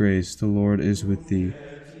 full of grace, the Lord is with thee.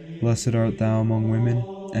 Blessed art thou among women,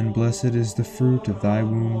 and blessed is the fruit of thy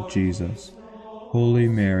womb, Jesus. Holy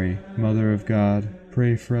Mary, Mother of God,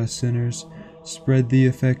 pray for us sinners. Spread the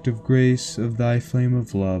effective grace of thy flame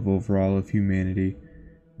of love over all of humanity,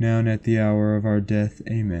 now and at the hour of our death.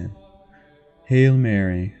 Amen. Hail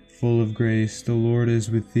Mary, full of grace, the Lord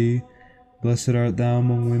is with thee. Blessed art thou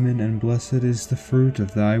among women, and blessed is the fruit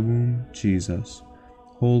of thy womb, Jesus.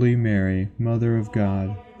 Holy Mary, Mother of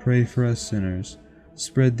God, pray for us sinners.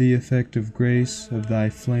 Spread the effective grace of thy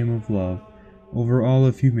flame of love over all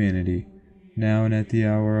of humanity, now and at the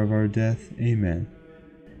hour of our death. Amen.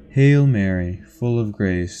 Hail Mary, full of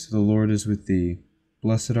grace, the Lord is with thee.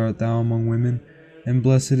 Blessed art thou among women, and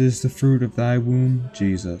blessed is the fruit of thy womb,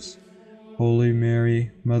 Jesus. Holy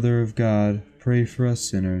Mary, Mother of God, pray for us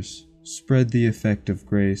sinners. Spread the effective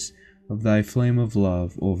grace of thy flame of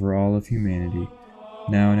love over all of humanity,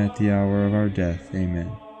 now and at the hour of our death. Amen.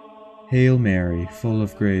 Hail Mary, full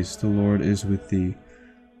of grace, the Lord is with thee.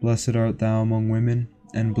 Blessed art thou among women,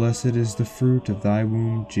 and blessed is the fruit of thy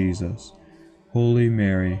womb, Jesus. Holy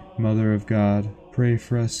Mary, Mother of God, pray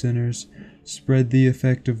for us sinners. Spread the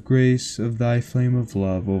effective grace of thy flame of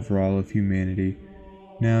love over all of humanity,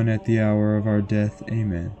 now and at the hour of our death.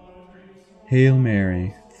 Amen. Hail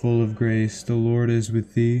Mary, full of grace, the Lord is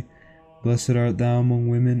with thee. Blessed art thou among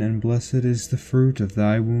women, and blessed is the fruit of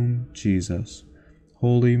thy womb, Jesus.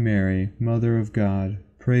 Holy Mary, Mother of God,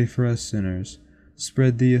 pray for us sinners.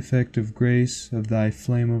 Spread the effective grace of thy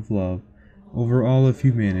flame of love over all of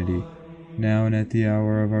humanity, now and at the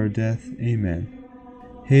hour of our death. Amen.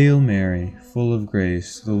 Hail Mary, full of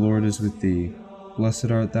grace, the Lord is with thee. Blessed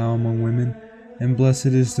art thou among women, and blessed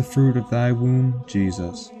is the fruit of thy womb,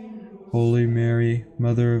 Jesus. Holy Mary,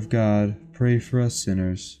 Mother of God, pray for us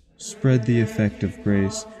sinners. Spread the effective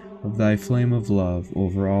grace of thy flame of love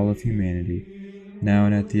over all of humanity, now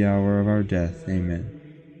and at the hour of our death. Amen.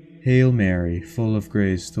 Hail Mary, full of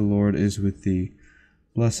grace, the Lord is with thee.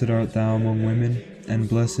 Blessed art thou among women, and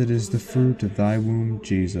blessed is the fruit of thy womb,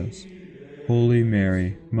 Jesus. Holy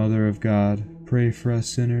Mary, Mother of God, pray for us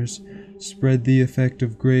sinners. Spread the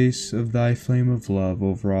effective grace of thy flame of love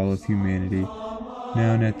over all of humanity,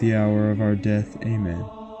 now and at the hour of our death. Amen.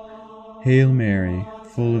 Hail Mary,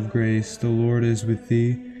 full of grace, the Lord is with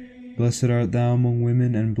thee. Blessed art thou among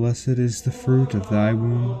women, and blessed is the fruit of thy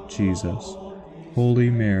womb, Jesus. Holy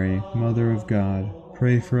Mary, Mother of God,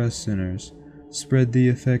 pray for us sinners. Spread the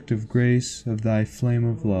effective grace of thy flame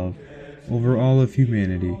of love over all of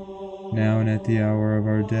humanity, now and at the hour of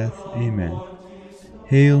our death. Amen.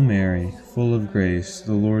 Hail Mary, full of grace,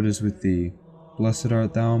 the Lord is with thee. Blessed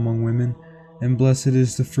art thou among women, and blessed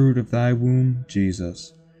is the fruit of thy womb,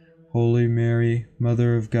 Jesus. Holy Mary,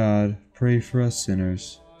 Mother of God, pray for us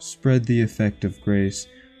sinners. Spread the effective grace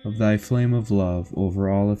of thy flame of love over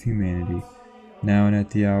all of humanity, now and at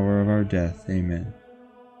the hour of our death. Amen.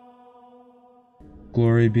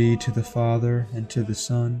 Glory be to the Father, and to the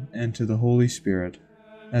Son, and to the Holy Spirit,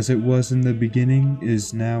 as it was in the beginning,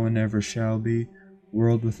 is now, and ever shall be,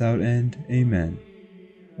 world without end. Amen.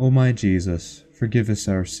 O my Jesus, forgive us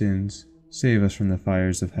our sins, save us from the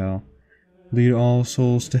fires of hell. Lead all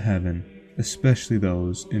souls to heaven, especially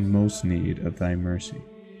those in most need of thy mercy.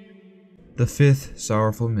 The fifth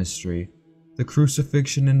sorrowful mystery, the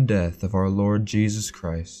crucifixion and death of our Lord Jesus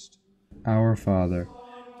Christ. Our Father,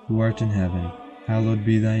 who art in heaven, hallowed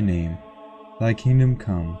be thy name. Thy kingdom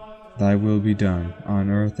come, thy will be done, on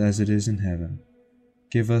earth as it is in heaven.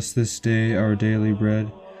 Give us this day our daily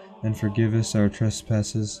bread, and forgive us our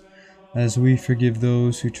trespasses, as we forgive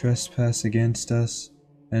those who trespass against us.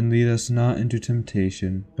 And lead us not into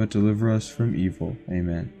temptation, but deliver us from evil.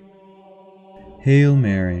 Amen. Hail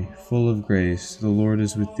Mary, full of grace, the Lord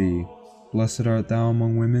is with thee. Blessed art thou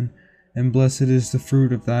among women, and blessed is the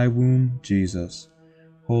fruit of thy womb, Jesus.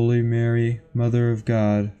 Holy Mary, Mother of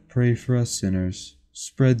God, pray for us sinners.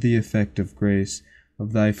 Spread the effective grace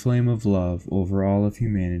of thy flame of love over all of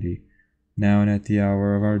humanity, now and at the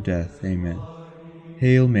hour of our death. Amen.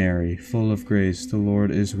 Hail Mary, full of grace, the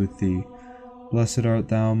Lord is with thee. Blessed art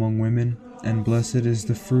thou among women, and blessed is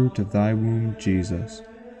the fruit of thy womb, Jesus.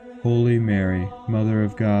 Holy Mary, Mother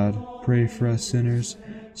of God, pray for us sinners.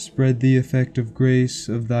 Spread the effective grace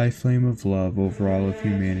of thy flame of love over all of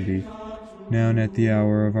humanity, now and at the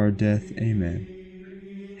hour of our death.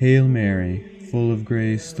 Amen. Hail Mary, full of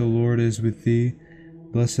grace, the Lord is with thee.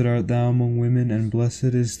 Blessed art thou among women, and blessed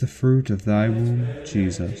is the fruit of thy womb,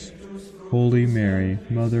 Jesus. Holy Mary,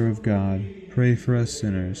 Mother of God, pray for us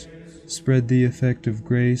sinners. Spread the effective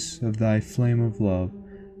grace of thy flame of love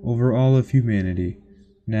over all of humanity,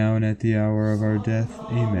 now and at the hour of our death.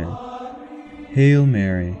 Amen. Hail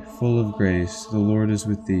Mary, full of grace, the Lord is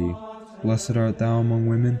with thee. Blessed art thou among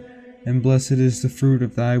women, and blessed is the fruit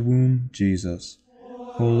of thy womb, Jesus.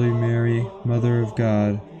 Holy Mary, Mother of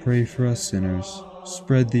God, pray for us sinners.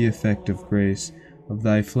 Spread the effective grace of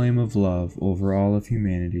thy flame of love over all of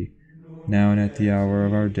humanity, now and at the hour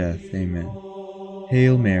of our death. Amen.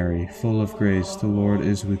 Hail Mary, full of grace, the Lord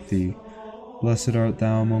is with thee. Blessed art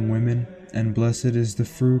thou among women, and blessed is the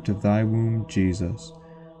fruit of thy womb, Jesus.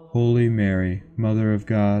 Holy Mary, Mother of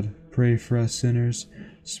God, pray for us sinners.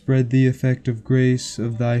 Spread the effective grace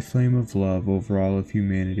of thy flame of love over all of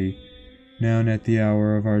humanity, now and at the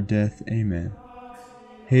hour of our death. Amen.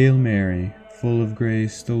 Hail Mary, full of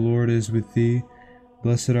grace, the Lord is with thee.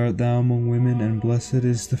 Blessed art thou among women, and blessed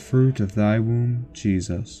is the fruit of thy womb,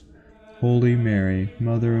 Jesus. Holy Mary,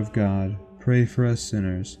 Mother of God, pray for us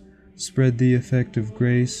sinners. Spread the effective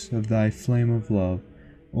grace of thy flame of love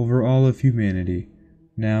over all of humanity,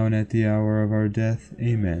 now and at the hour of our death.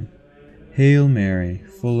 Amen. Hail Mary,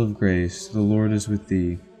 full of grace, the Lord is with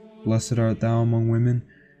thee. Blessed art thou among women,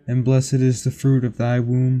 and blessed is the fruit of thy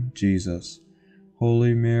womb, Jesus.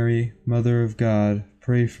 Holy Mary, Mother of God,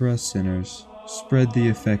 pray for us sinners. Spread the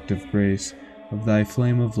effective grace of thy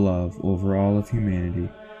flame of love over all of humanity,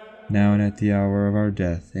 now and at the hour of our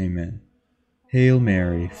death. Amen. Hail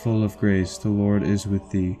Mary, full of grace, the Lord is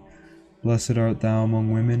with thee. Blessed art thou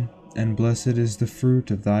among women, and blessed is the fruit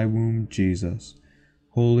of thy womb, Jesus.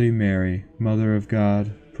 Holy Mary, Mother of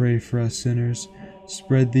God, pray for us sinners.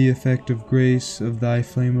 Spread the effective grace of thy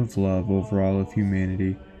flame of love over all of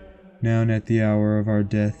humanity, now and at the hour of our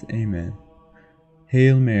death. Amen.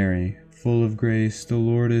 Hail Mary, full of grace, the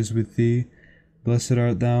Lord is with thee. Blessed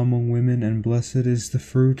art thou among women, and blessed is the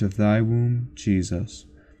fruit of thy womb, Jesus.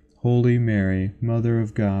 Holy Mary, Mother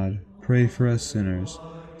of God, pray for us sinners.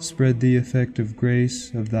 Spread the effective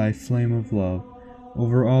grace of thy flame of love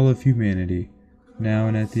over all of humanity, now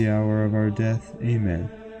and at the hour of our death. Amen.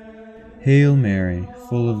 Hail Mary,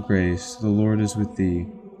 full of grace, the Lord is with thee.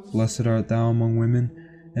 Blessed art thou among women,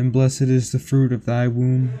 and blessed is the fruit of thy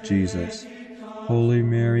womb, Jesus. Holy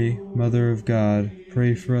Mary, Mother of God,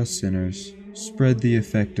 pray for us sinners. Spread the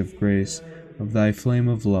effective grace of thy flame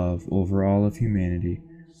of love over all of humanity,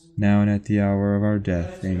 now and at the hour of our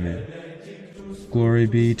death. Amen. Glory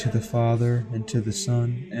be to the Father, and to the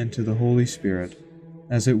Son, and to the Holy Spirit,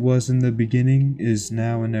 as it was in the beginning, is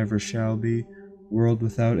now, and ever shall be, world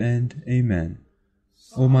without end. Amen.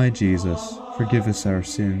 O my Jesus, forgive us our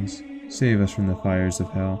sins, save us from the fires of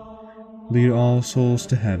hell. Lead all souls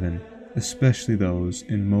to heaven, especially those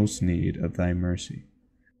in most need of thy mercy.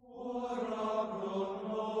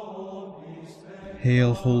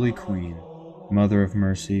 Hail, Holy Queen, Mother of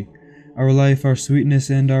Mercy, our life, our sweetness,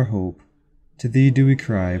 and our hope. To thee do we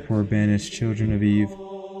cry, poor banished children of Eve.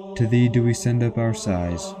 To thee do we send up our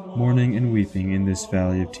sighs, mourning and weeping in this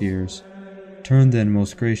valley of tears. Turn then,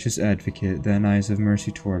 most gracious Advocate, thine eyes of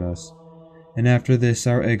mercy toward us, And after this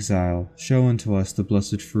our exile, show unto us the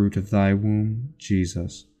blessed fruit of thy womb,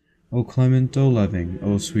 Jesus. O clement, O loving,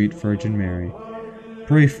 O sweet Virgin Mary,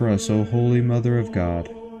 pray for us, O holy Mother of God,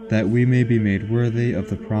 that we may be made worthy of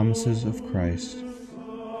the promises of Christ.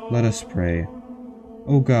 Let us pray.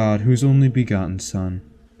 O God, whose only begotten Son,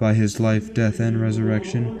 by his life, death, and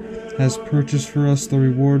resurrection, has purchased for us the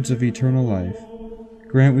rewards of eternal life,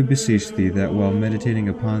 grant, we beseech thee, that while meditating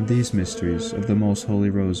upon these mysteries of the most holy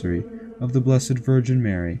Rosary of the Blessed Virgin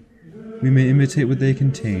Mary, we may imitate what they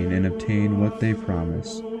contain and obtain what they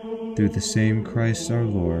promise. Through the same Christ our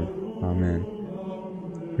Lord. Amen.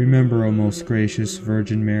 Remember, O most gracious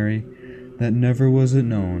Virgin Mary, that never was it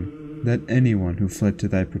known that anyone who fled to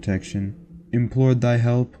thy protection, implored thy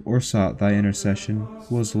help, or sought thy intercession,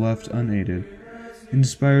 was left unaided.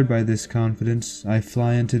 Inspired by this confidence, I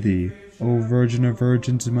fly unto thee, O Virgin of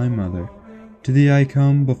Virgins, my Mother. To thee I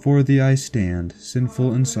come, before thee I stand,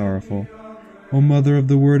 sinful and sorrowful. O Mother of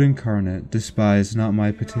the Word incarnate, despise not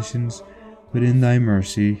my petitions, but in thy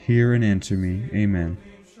mercy hear and answer me. Amen.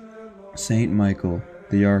 Saint Michael,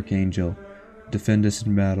 the Archangel, defend us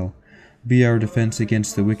in battle. Be our defense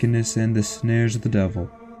against the wickedness and the snares of the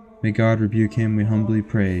devil. May God rebuke him, we humbly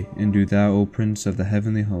pray, and do thou, O Prince of the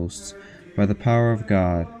heavenly hosts, by the power of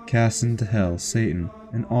God, cast into hell Satan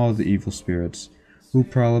and all the evil spirits, who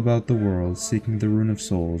prowl about the world, seeking the ruin of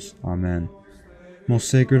souls. Amen. Most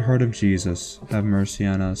Sacred Heart of Jesus, have mercy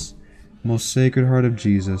on us. Most Sacred Heart of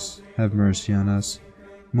Jesus, have mercy on us.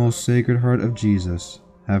 Most Sacred Heart of Jesus,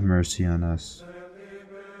 have mercy on us.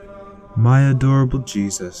 My adorable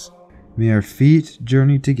Jesus, may our feet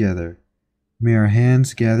journey together. May our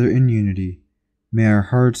hands gather in unity. May our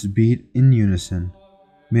hearts beat in unison.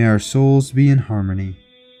 May our souls be in harmony.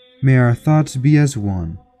 May our thoughts be as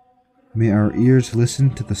one. May our ears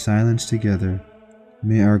listen to the silence together.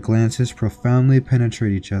 May our glances profoundly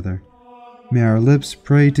penetrate each other. May our lips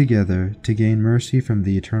pray together to gain mercy from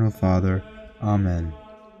the Eternal Father. Amen.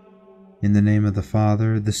 In the name of the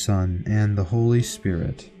Father, the Son, and the Holy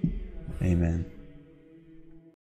Spirit. Amen.